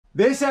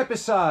This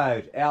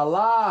episode, our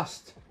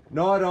last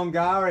night on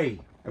K'gari,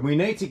 and we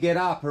need to get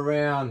up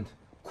around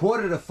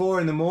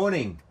 3:45 in the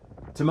morning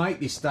to make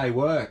this day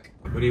work.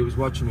 But he was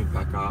watching me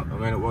pack up. I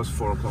mean, it was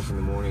 4 o'clock in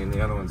the morning and the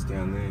other one's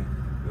down there.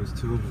 There's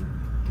two of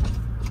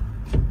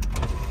them.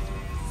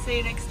 See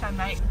you next time,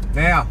 mate.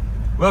 Now,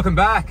 welcome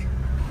back.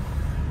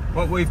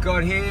 What we've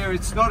got here,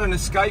 it's not an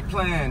escape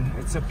plan.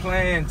 It's a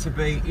plan to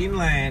be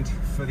inland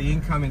for the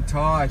incoming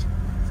tide.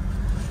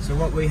 So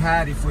what we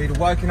had, if we'd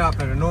woken up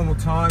at a normal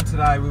time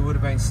today, we would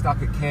have been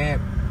stuck at camp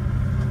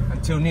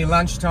until near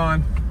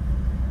lunchtime.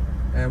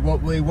 And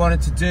what we wanted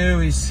to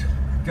do is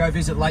go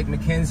visit Lake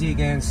Mckenzie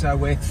again. So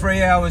we're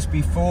 3 hours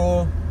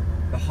before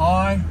the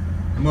high.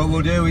 And what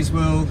we'll do is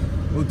we'll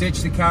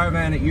ditch the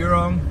caravan at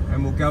Eurong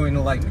and we'll go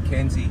into Lake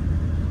Mckenzie.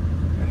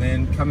 And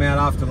then come out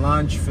after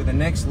lunch for the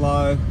next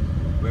low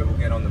where we'll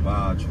get on the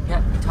barge.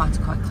 Yep, the tide's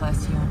quite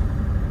close here.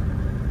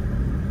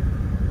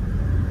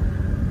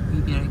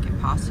 You better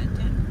get past it,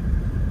 dude.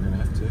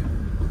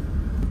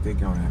 They're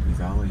going Happy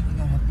Valley. They're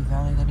going Happy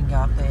Valley, they didn't go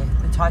up there.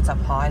 The tide's up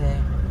high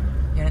there.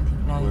 You don't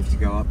think, no. We have to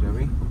go up, don't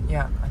we?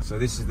 Yeah. So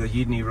this is the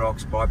Yidney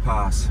Rocks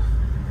bypass.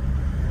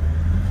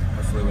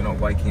 Hopefully we're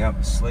not waking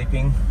up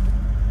sleeping.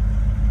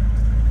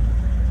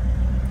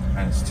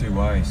 And it's 2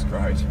 ways,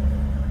 great.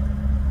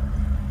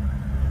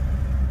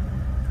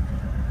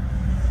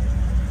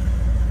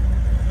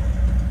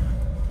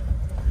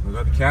 We've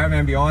got the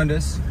caravan behind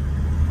us.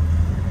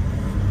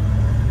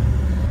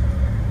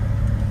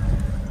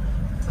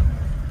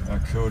 How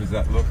cool does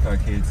that look though,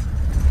 kids?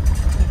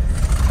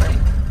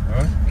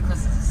 Huh?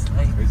 Because it's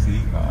asleep. Is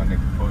he? Oh,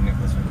 poor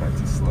Nicholas went back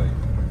to sleep.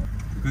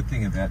 The good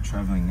thing about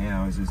travelling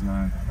now is there's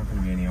not going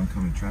to be any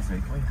oncoming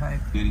traffic. We hope.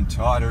 Getting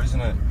tighter,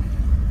 isn't it?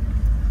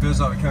 Feels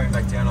like we're coming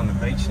back down on the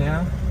beach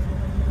now.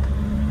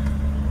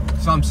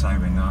 Some say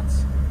we're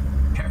nuts.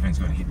 Caravan's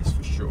got to hit this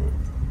for sure.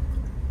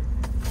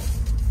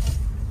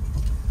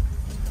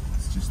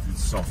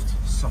 It's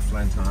soft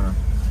lantana.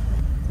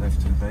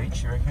 Left to the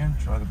beach, you reckon?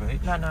 Try the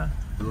beach? No.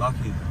 We're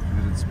lucky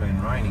that it's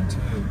been raining too,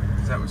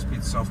 because that was a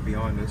bit soft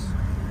behind us.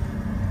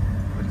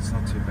 But it's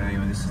not too bad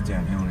anyway, this is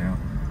downhill now.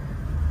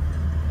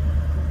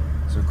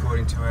 So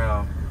according to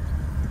our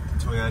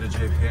Toyota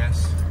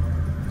GPS,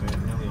 we're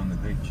nearly on the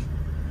beach.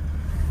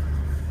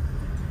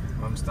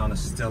 Mum's done a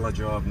stellar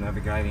job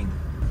navigating.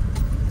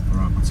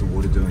 Alright, what's the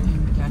water doing?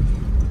 Here we go.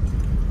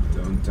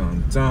 Dun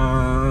dun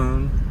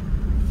dun!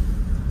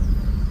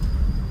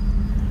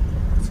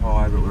 It's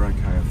high, but we're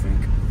okay, I think.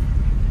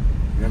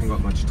 We haven't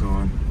got much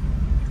time.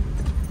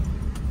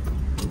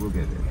 But we'll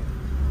get there.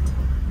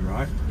 You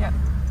right? Yep.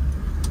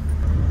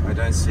 I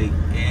don't see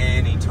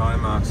any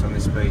time marks on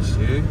this beach,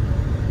 you?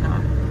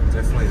 No.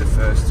 Definitely the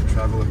first to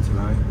travel it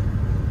today.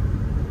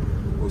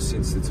 Or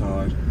since the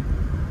tide.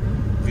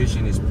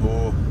 Vision is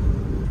poor.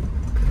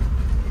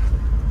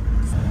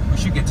 We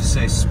should get to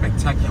see a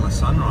spectacular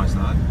sunrise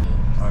though.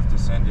 I've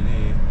descended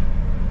here.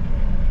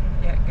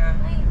 Yeah, go.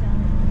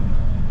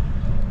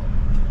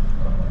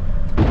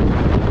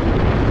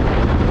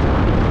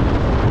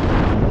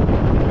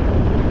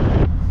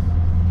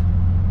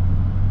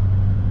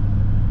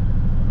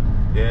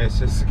 Yeah, it's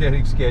just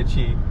getting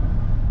sketchy.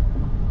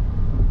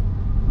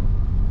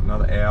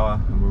 Another hour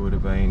and we would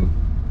have been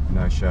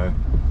no show.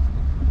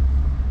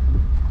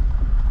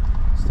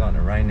 It's starting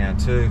to rain now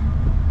too.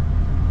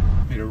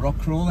 Bit of rock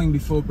crawling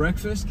before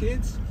breakfast,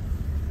 kids.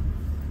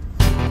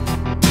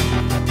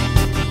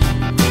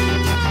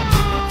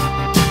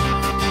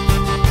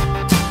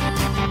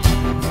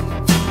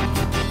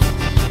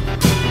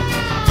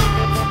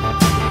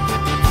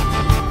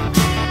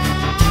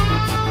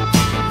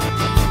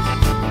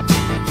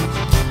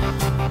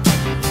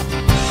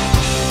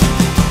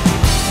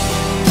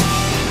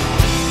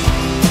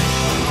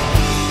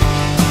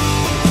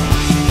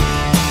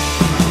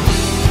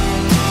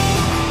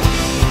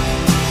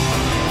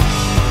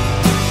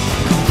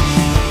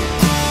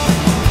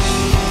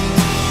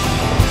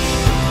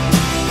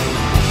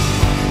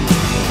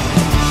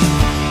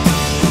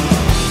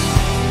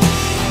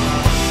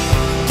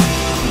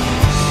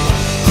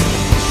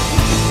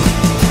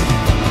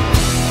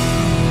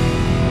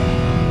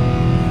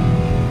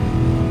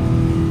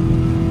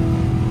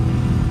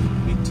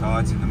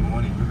 In the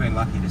morning, we've been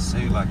lucky to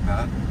see like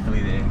that.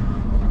 Really there.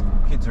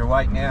 Kids are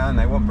awake now and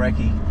they want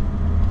brekkie.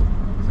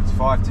 So it's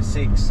 5 to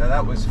 6, so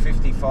that was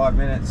 55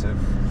 minutes of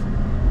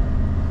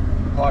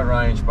high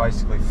range,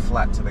 basically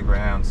flat to the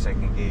ground,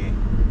 second gear.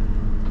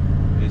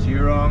 There's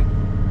Eurong.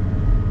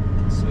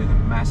 See the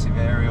massive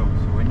aerial,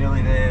 so we're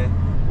nearly there.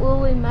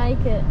 Will we make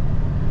it?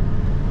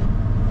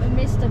 We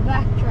missed a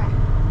backtrack.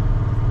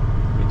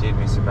 We did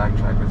miss a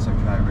backtrack, but it's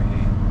okay, we're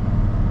here.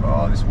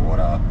 Oh, this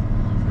water.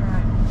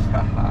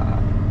 Right.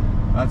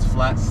 That's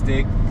flat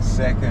stick,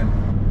 second.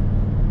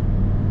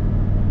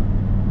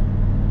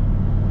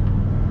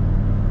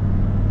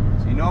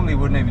 So you normally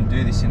wouldn't even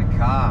do this in a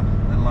car,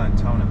 let alone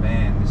towing a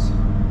van.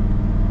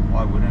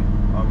 I wouldn't.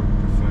 I would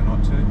prefer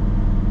not to.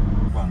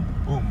 Boom,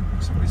 boom,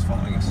 somebody's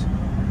following us.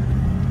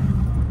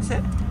 Is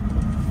it?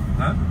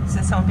 Huh? Is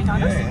there someone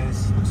behind us? Yeah,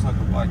 it looks like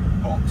a white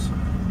box.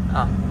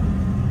 Oh.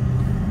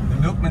 The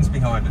milkman's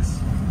behind us.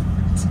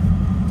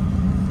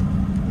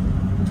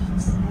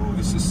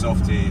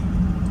 soft here. You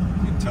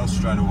can tell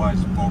straight away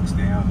it bogs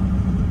down.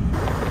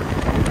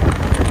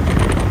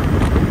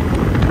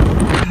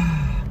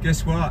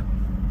 Guess what?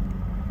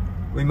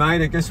 We made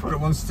it. Guess what it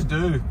wants to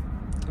do?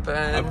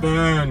 Burn. A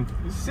burn.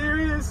 You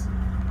serious?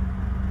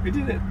 We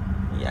did it.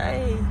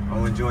 Yay.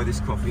 I'll enjoy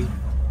this coffee.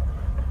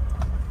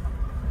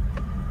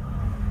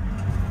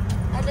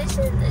 And this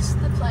is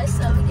the place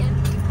that we get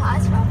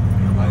pies from.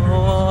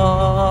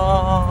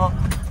 Oh.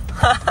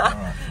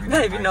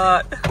 Maybe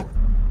not.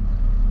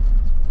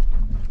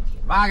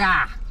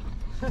 Bugger!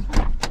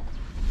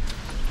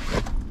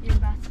 You're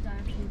about to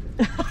die.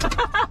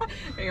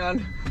 Hang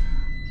on.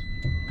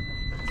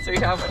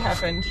 Sweetheart, what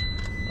happened?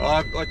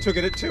 I took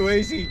it too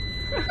easy.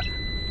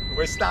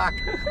 We're stuck.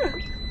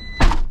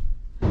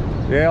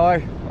 Yeah,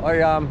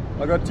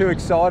 I got too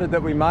excited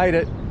that we made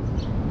it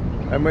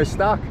and we're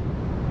stuck.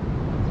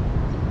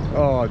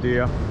 Oh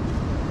dear.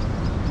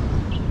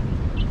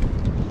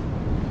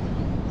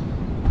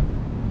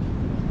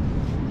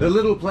 The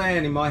little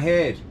plan in my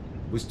head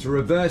was to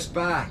reverse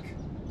back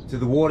to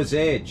the water's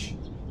edge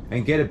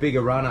and get a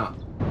bigger run up.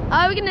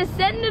 Are we gonna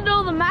send it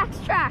all the max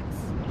tracks?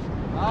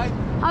 Hey?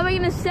 Are we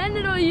gonna send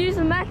it or use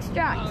the max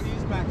tracks? I'll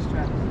use max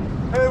tracks.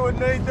 Who would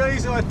need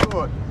these, I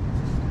thought?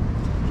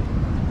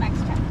 Max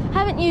tracks.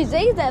 Haven't used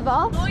these ever.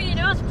 All you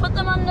do is put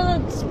them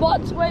under the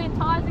spots where your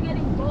tyres are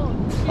getting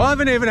bogged. I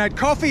haven't even had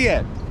coffee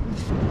yet.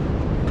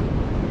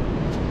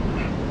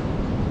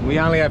 We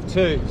only have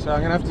two, so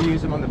I'm gonna have to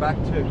use them on the back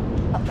too.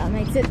 Oh, that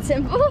makes it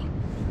simple.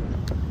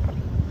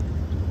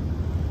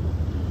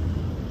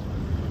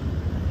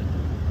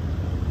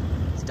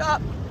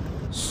 Stop.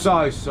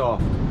 So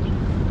soft.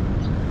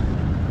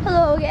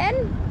 Hello again.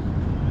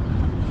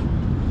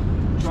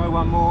 Try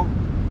one more.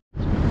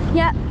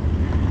 Yep.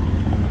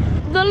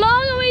 The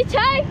longer we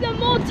take, the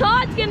more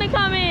tide's gonna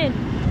come in.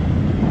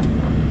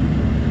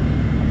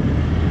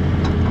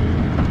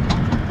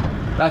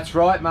 That's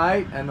right,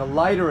 mate, and the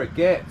later it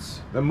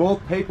gets, the more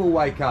people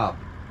wake up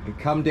and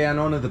come down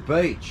onto the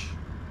beach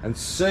and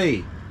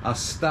see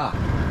us stuck.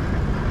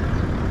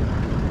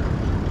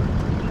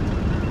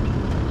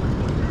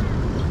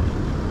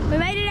 We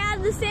made it out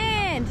of the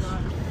sand.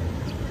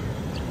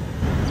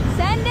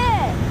 Send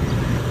it.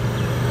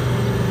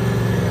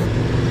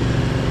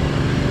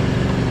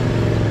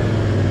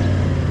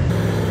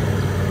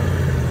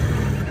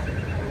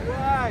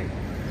 Right.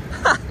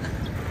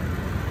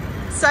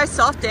 So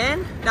soft,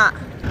 Dan. Nah.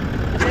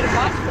 A bit of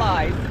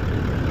butterflies.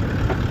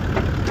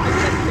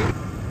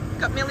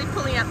 Got Millie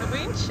pulling out the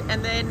winch,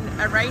 and then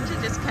a ranger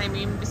just came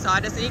in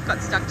beside us and he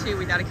got stuck too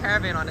without a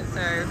caravan on it,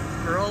 so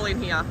we're all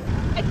in here.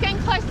 It's getting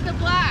close to the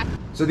black.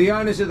 So the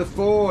owners of the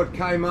Ford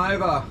came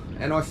over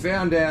and I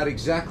found out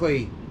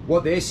exactly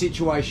what their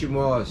situation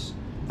was.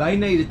 They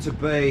needed to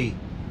be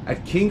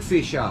at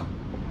Kingfisher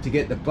to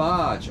get the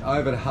barge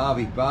over to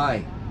Hervey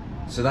Bay.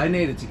 So they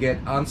needed to get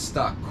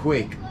unstuck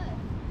quick.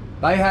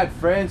 They had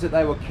friends that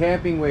they were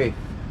camping with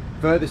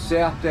further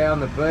south down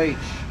the beach.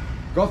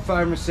 Got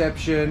phone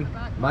reception,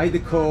 made the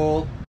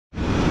call.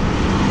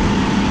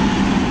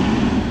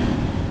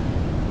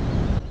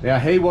 Now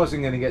he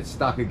wasn't going to get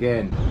stuck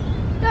again.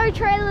 No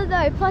trailer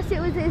though, plus it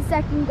was his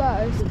second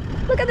go.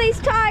 Look at these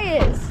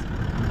tyres.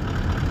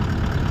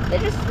 They're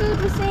just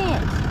filled with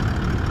sand.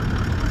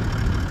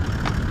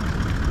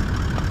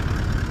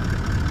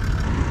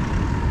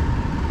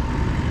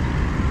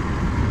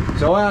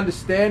 So I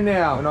understand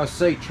now when I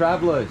see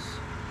travellers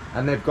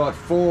and they've got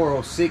 4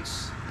 or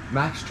 6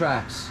 max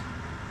tracks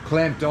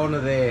clamped onto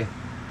their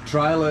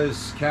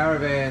trailers,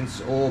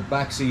 caravans or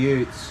backs of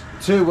utes.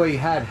 2 we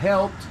had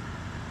helped,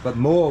 but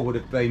more would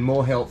have been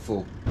more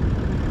helpful.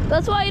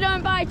 That's why you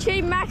don't buy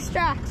cheap max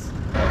tracks.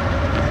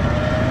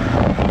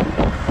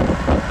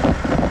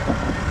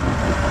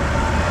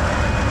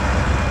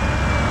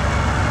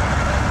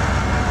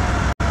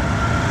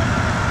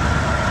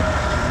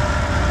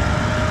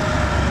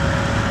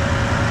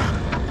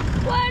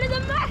 Where did the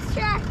max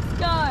tracks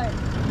go?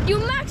 Your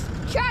max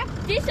track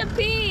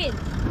disappeared.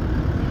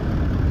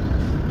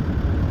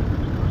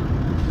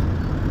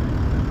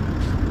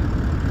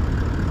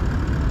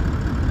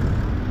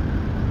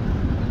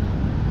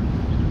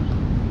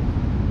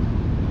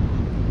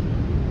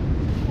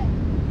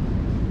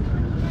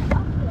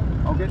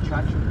 Get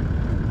traction.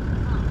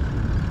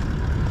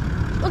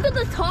 Look at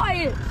the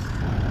tires.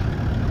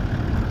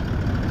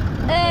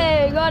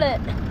 Hey, got it.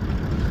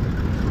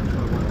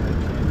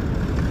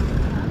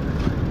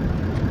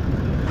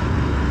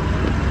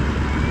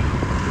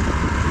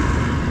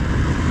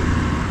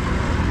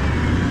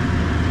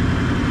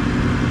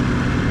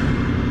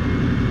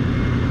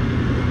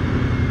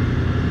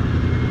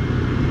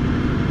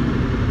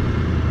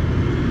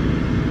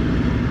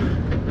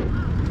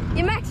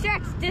 Your max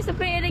tracks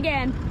disappeared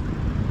again.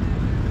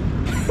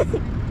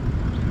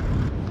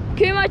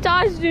 Kumo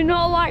tires do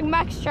not like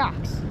max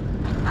tracks.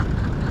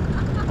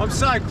 I'm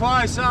so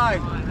close, eh?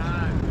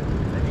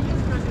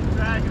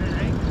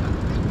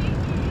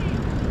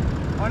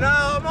 I know,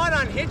 I might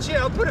unhitch you.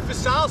 I'll put a for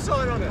sale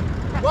sign on it.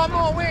 One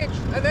more winch,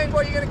 and then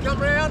what, are you going to come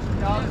round?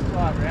 No, I'll just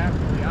drive around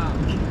for the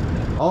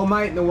arm. Old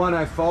mate in the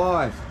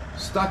 105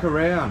 stuck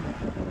around,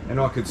 and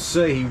I could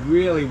see he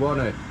really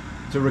wanted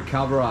to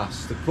recover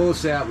us, to pull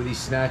us out with his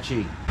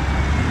snatchy.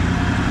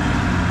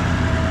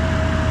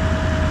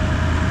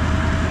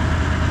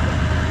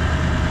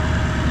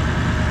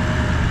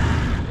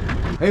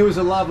 He was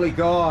a lovely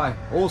guy,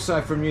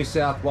 also from New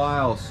South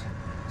Wales,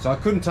 so I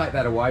couldn't take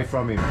that away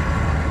from him.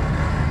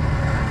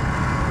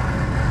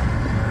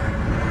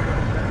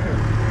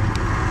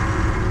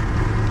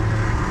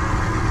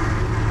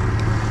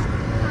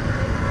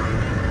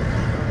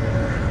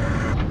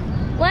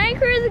 Land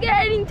Cruiser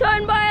getting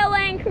towed by a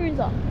Land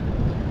Cruiser.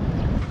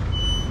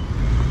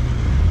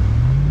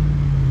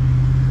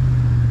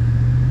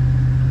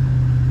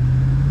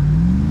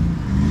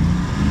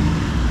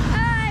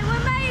 Hey, we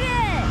made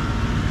it!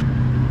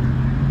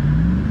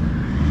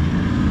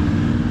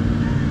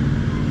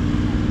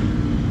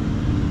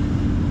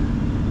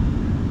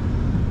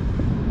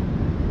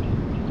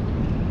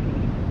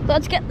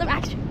 Let's get the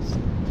Max tracks.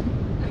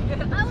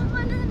 I was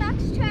one of the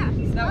Max tracks.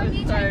 That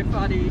was so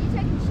funny.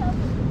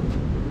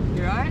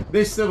 You right?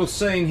 This little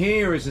scene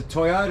here is a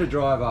Toyota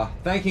driver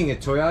thanking a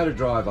Toyota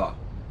driver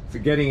for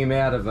getting him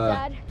out of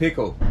a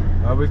pickle.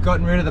 We've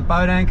gotten rid of the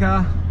boat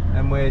anchor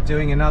and we're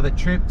doing another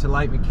trip to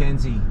Lake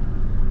Mckenzie.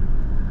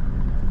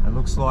 It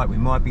looks like we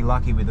might be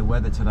lucky with the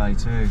weather today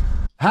too.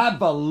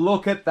 Have a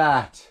look at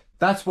that.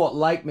 That's what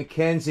Lake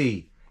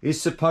Mckenzie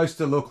is supposed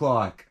to look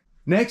like.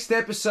 Next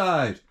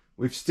episode,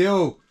 we've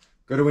still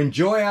got to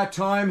enjoy our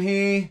time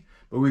here,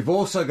 but we've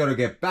also got to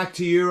get back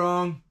to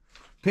Eurong,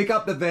 pick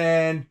up the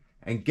van,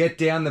 and get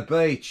down the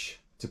beach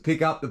to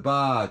pick up the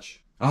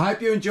barge. I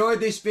hope you enjoyed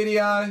this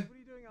video.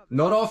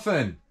 Not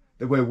often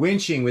that we're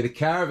winching with a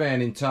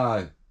caravan in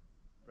tow.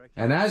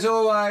 And as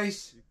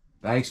always,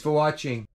 thanks for watching.